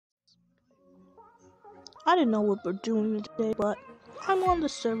I didn't know what we're doing today, but I'm on the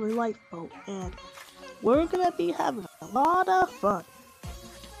server Lifeboat, and we're gonna be having a lot of fun.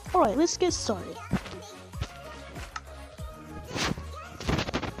 Alright, let's get started.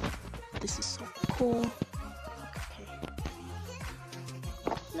 This is so cool. Okay.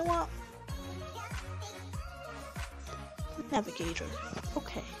 You know what? Navigator.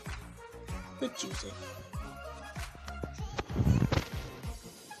 Okay. Let's use it.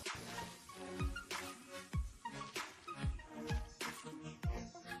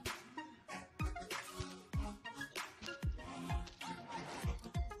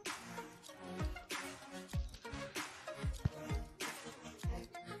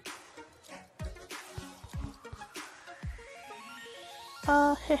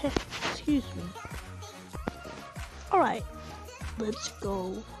 Excuse me. Alright, let's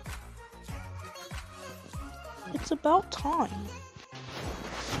go. It's about time.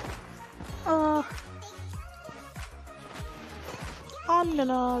 I'm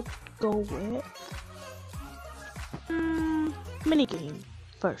gonna go with minigame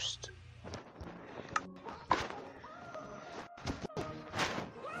first.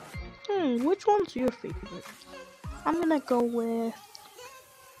 Which one's your favorite? I'm gonna go with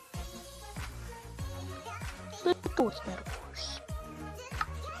Star Wars.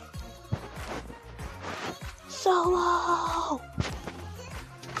 Solo!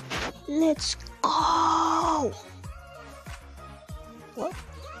 Let's go! What?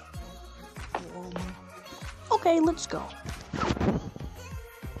 Okay, let's go.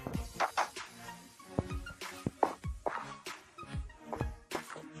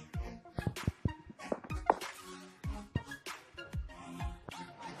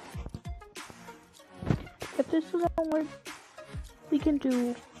 If this doesn't work, we can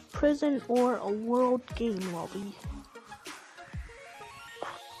do prison or a world game lobby.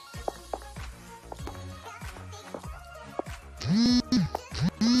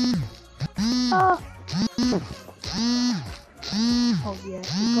 Oh yeah,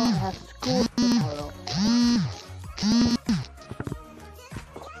 we're gonna have school tomorrow.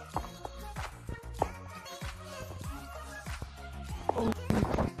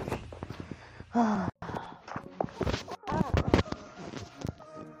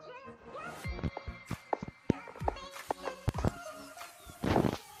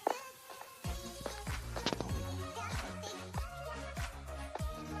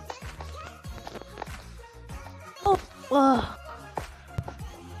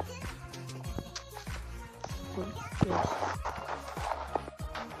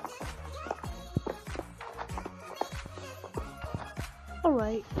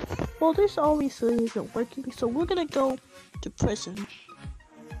 Alright, well this obviously isn't working, so we're gonna go to prison.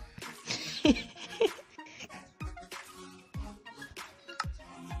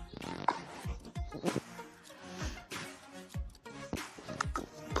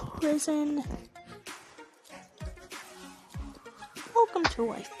 Prison. Welcome to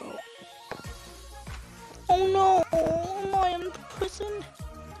Lifeboat. Oh no, am I in prison?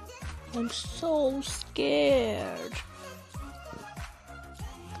 I'm so scared.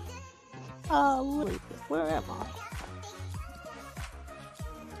 Wait, where am I?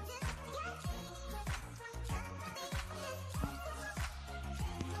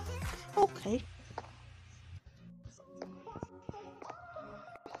 Okay.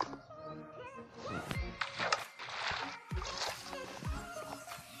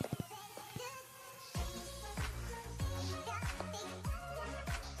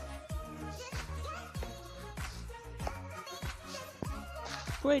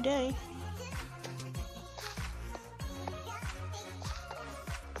 Great day.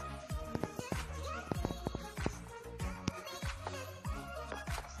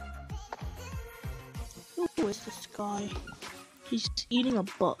 Who is this guy? He's eating a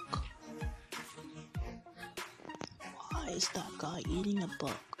buck. Why is that guy eating a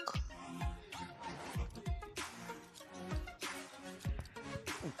buck?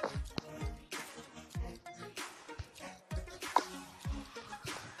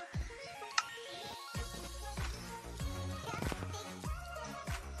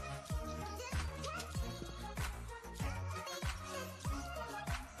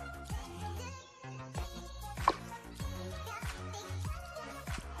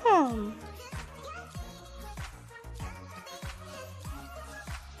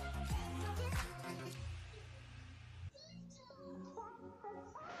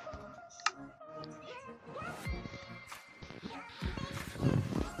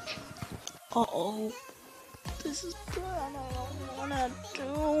 Uh-oh. This is bad. I don't wanna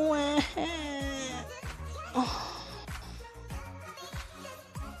do it. Oh.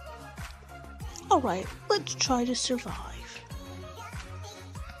 Alright, let's try to survive.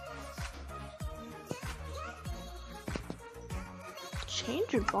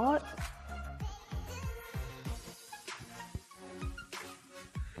 Changer bot?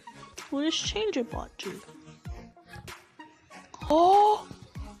 What does Changer bot do? Oh!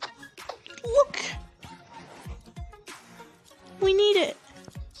 Look! We need it!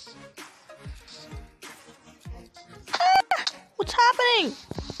 Ah! What's happening?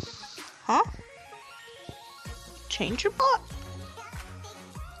 Huh? Changer bot?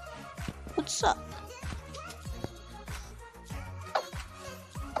 What's up?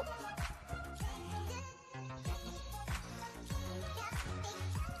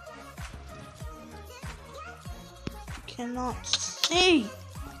 Cannot see.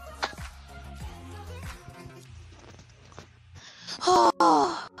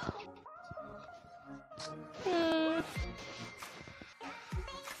 Ah.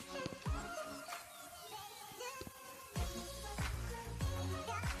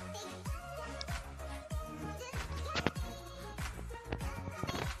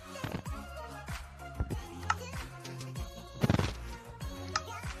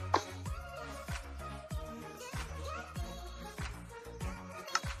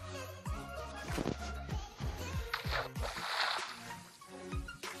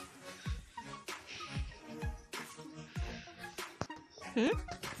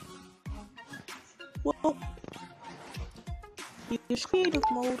 Well, use creative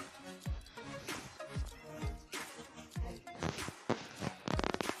mode.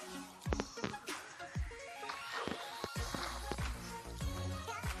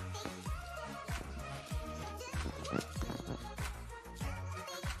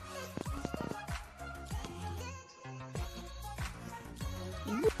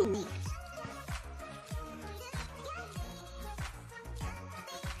 Ooh.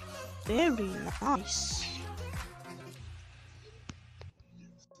 Very nice.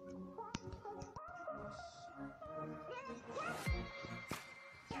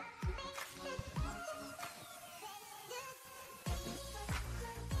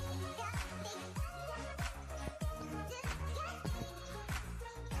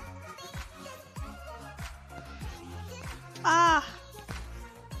 Ah!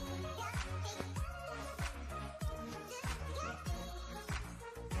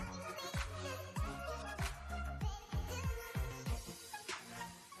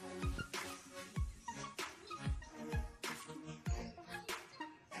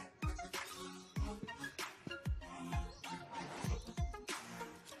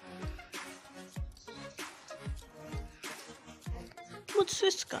 What's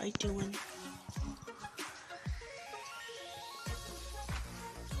this guy doing?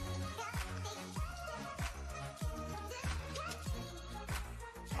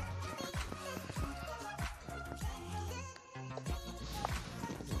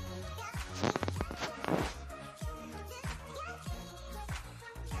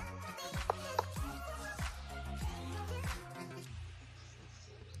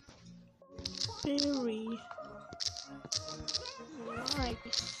 Very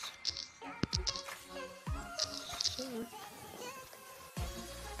nice. So,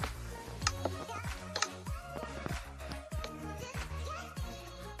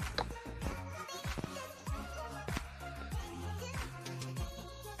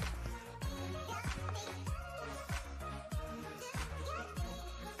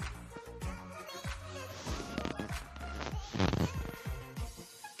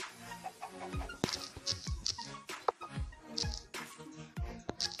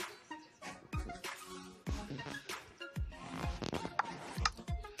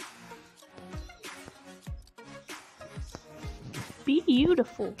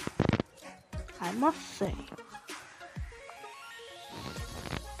 beautiful, I must say.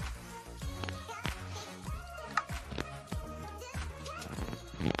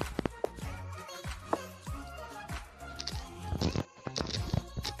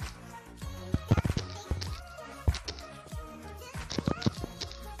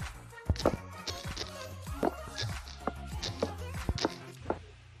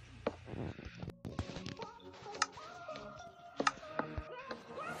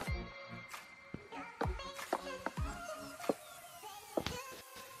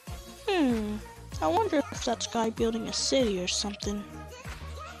 I wonder if that's guy building a city or something.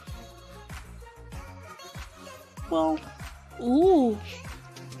 Well, ooh.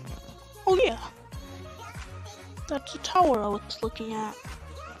 Oh yeah. That's the tower I was looking at.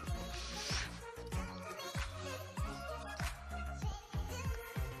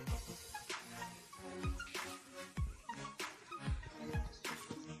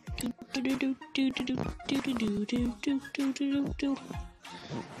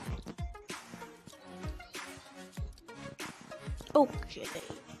 Okay.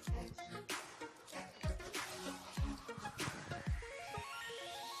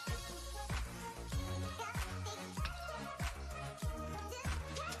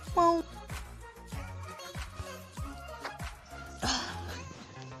 Well,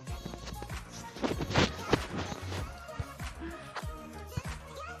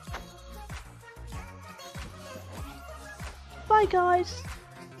 bye guys.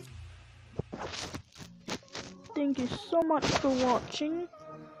 Thank you so much for watching,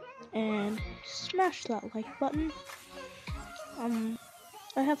 and smash that like button.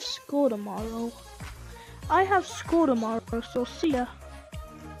 I have school tomorrow. So see ya.